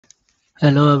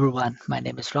Hello everyone, my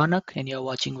name is Ronak and you're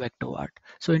watching Vector Art.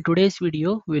 So in today's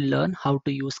video, we'll learn how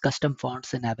to use custom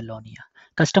fonts in Avalonia.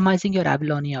 Customizing your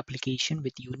Avalonia application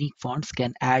with unique fonts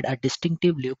can add a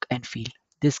distinctive look and feel.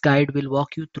 This guide will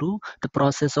walk you through the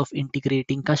process of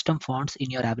integrating custom fonts in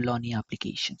your Avalonia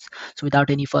applications. So without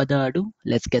any further ado,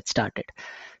 let's get started.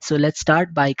 So let's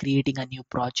start by creating a new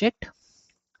project.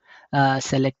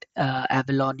 Select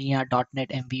Avalonia.net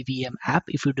MVVM app.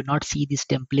 If you do not see these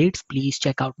templates, please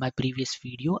check out my previous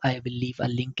video. I will leave a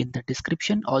link in the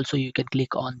description. Also, you can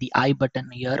click on the I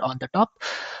button here on the top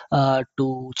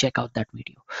to check out that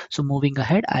video. So moving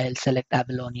ahead, I'll select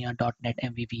Avalonia.net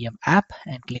MVVM app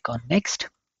and click on next.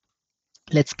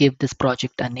 Let's give this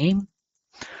project a name,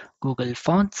 Google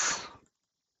Fonts,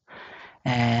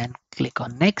 and click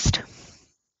on next.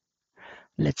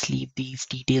 Let's leave these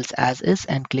details as is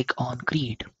and click on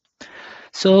create.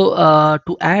 So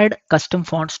to add custom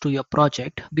fonts to your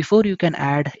project, before you can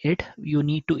add it, you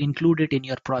need to include it in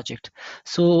your project.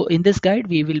 So in this guide,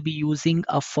 we will be using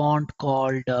a font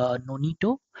called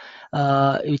Nonito,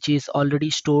 which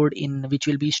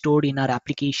will be stored in our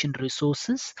application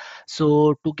resources.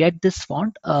 So to get this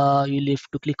font, you'll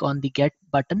have to click on the get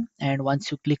button, and once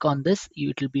you click on this,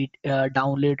 it will be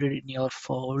downloaded in your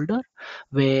folder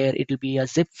where it will be a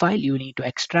zip file. You need to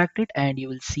extract it and you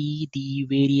will see the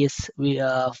various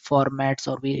formats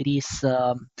or various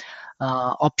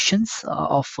options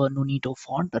of Nunito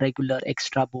font, regular,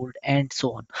 extra bold, and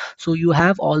so on. So you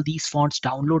have all these fonts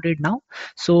downloaded now.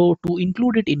 So to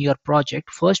include it in your project,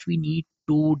 first we need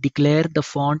to declare the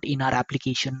font in our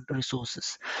application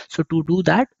resources. So to do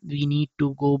that, we need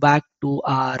to go back to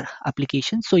our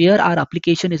application. So here our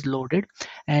application is loaded,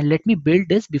 and let me build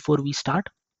this before we start.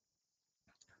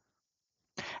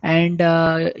 And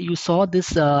you saw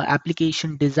this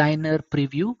application designer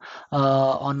preview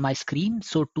on my screen.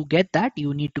 So to get that,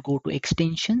 you need to go to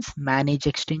extensions, manage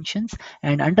extensions,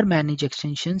 and under manage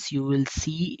extensions you will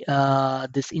see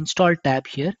this install tab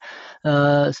here,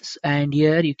 and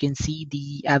here you can see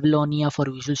the Avalonia for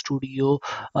Visual Studio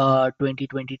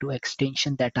 2022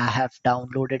 extension that I have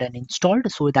downloaded and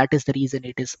installed. So that is the reason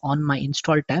it is on my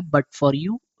install tab, but for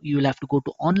you will have to go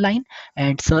to online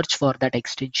and search for that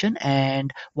extension,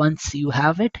 and once you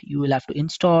have it, you will have to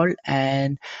install,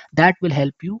 and that will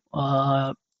help you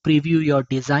preview your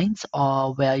designs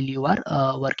while you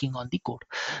are working on the code.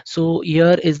 So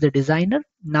here is the designer.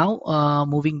 Now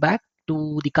moving back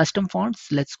to the custom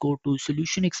fonts, let's go to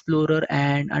Solution Explorer,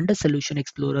 and under Solution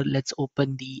Explorer, let's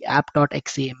open the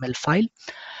app.xaml file.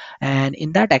 And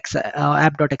in that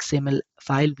app.xml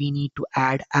file, we need to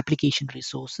add application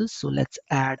resources. So let's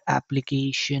add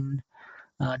application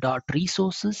dot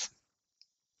resources,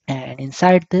 and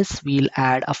inside this we'll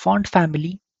add a font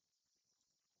family,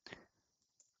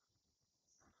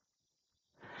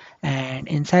 and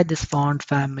inside this font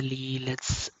family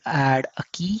let's add a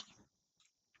key.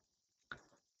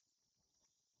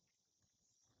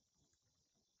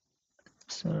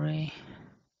 Sorry,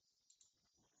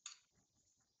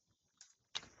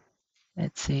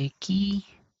 let's say key,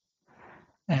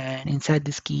 and inside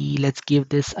this key let's give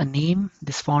this a name,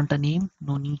 this font a name,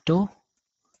 Nonito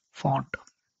font.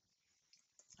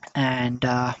 And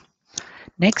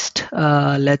next,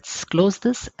 let's close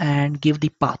this and give the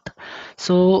path.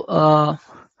 So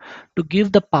to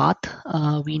give the path,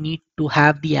 we need to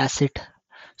have the asset.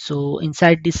 So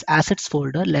inside this assets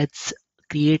folder, let's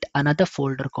create another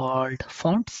folder called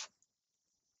fonts.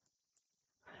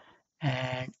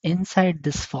 And inside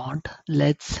this font,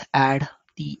 let's add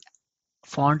the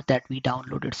font that we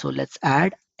downloaded. So let's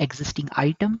add existing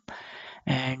item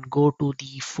and go to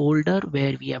the folder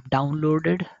where we have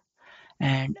downloaded,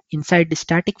 and inside the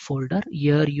static folder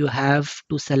here you have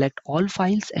to select all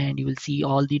files and you will see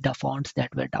all the fonts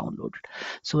that were downloaded.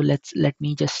 So let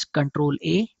me just control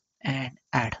A and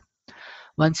add.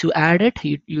 Once you add it,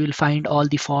 you will find all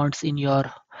the fonts in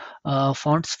your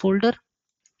fonts folder.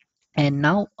 And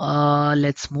now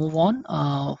let's move on.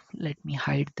 Let me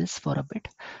hide this for a bit,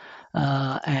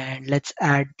 and let's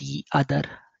add the other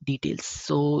details.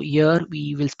 So here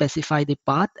we will specify the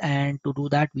path, and to do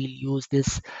that we'll use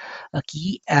this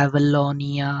key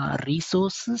Avalonia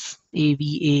resources,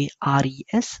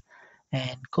 AVARES,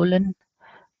 and colon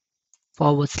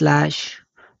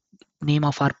 / name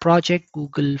of our project,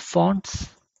 Google Fonts,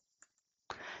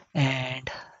 and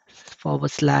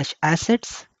 /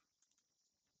 assets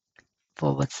 /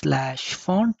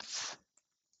 fonts,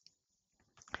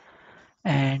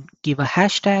 and give a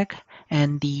hashtag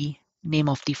and the name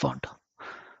of the font,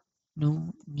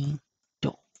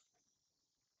 Nunito.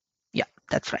 Yeah,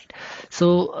 that's right.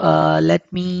 So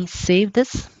let me save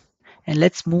this and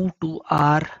let's move to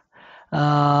our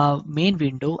main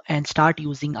window and start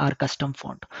using our custom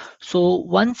font. So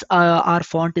once our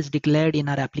font is declared in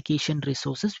our application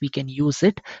resources, we can use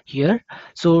it here.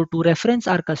 So to reference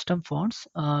our custom fonts,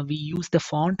 we use the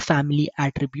font family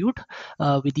attribute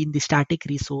within the static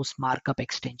resource markup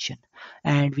extension.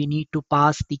 And we need to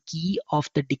pass the key of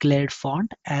the declared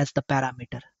font as the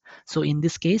parameter. So in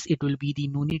this case, it will be the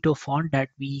Nunito font that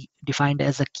we defined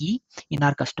as a key in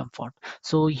our custom font.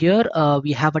 So here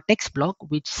we have a text block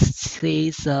which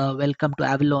says welcome to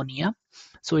Avalonia.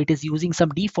 So it is using some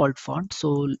default font.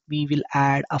 So we will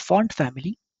add a font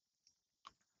family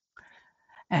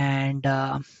and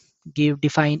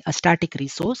define a static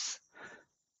resource.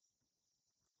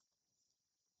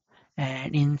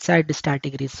 And inside the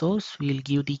static resource, we'll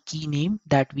give the key name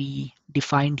that we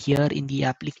defined here in the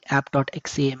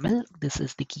app.xaml. This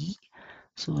is the key.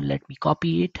 So let me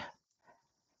copy it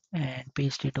and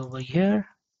paste it over here.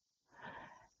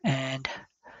 And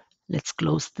let's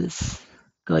close this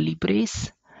curly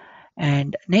brace.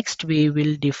 And next we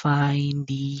will define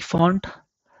the font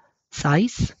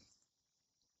size.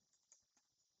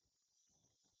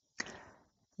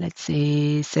 Let's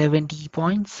say 70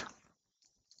 points.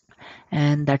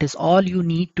 And that is all you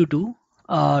need to do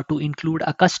to include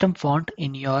a custom font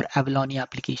in your Avalonia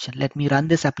application. Let me run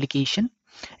this application.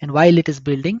 And while it is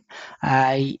building,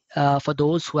 for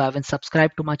those who haven't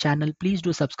subscribed to my channel, please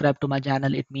do subscribe to my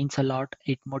channel. It means a lot.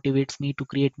 It motivates me to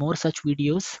create more such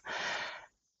videos.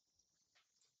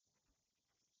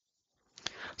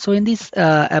 So in this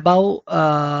above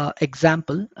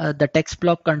example, the text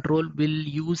block control will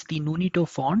use the Nunito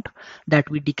font that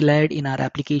we declared in our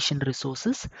application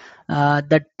resources.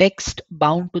 The text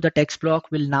bound to the text block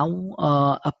will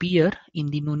now appear in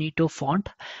the Nunito font,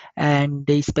 and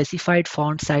the specified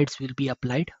font size will be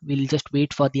applied. We'll just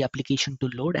wait for the application to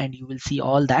load and you will see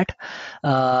all that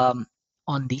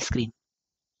on the screen.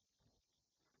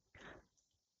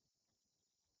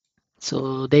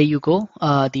 So there you go,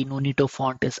 the Nunito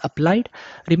font is applied.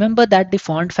 Remember that the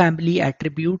font family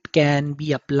attribute can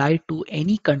be applied to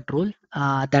any control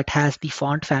that has the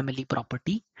font family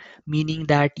property, meaning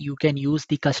that you can use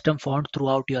the custom font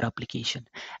throughout your application.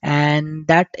 And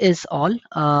that is all.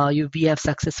 We have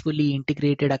successfully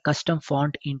integrated a custom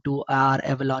font into our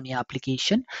Avalonia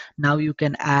application. Now you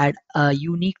can add a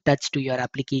unique touch to your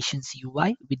application's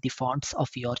UI with the fonts of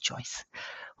your choice.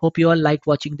 Hope you all liked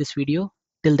watching this video.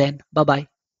 Till then, bye bye.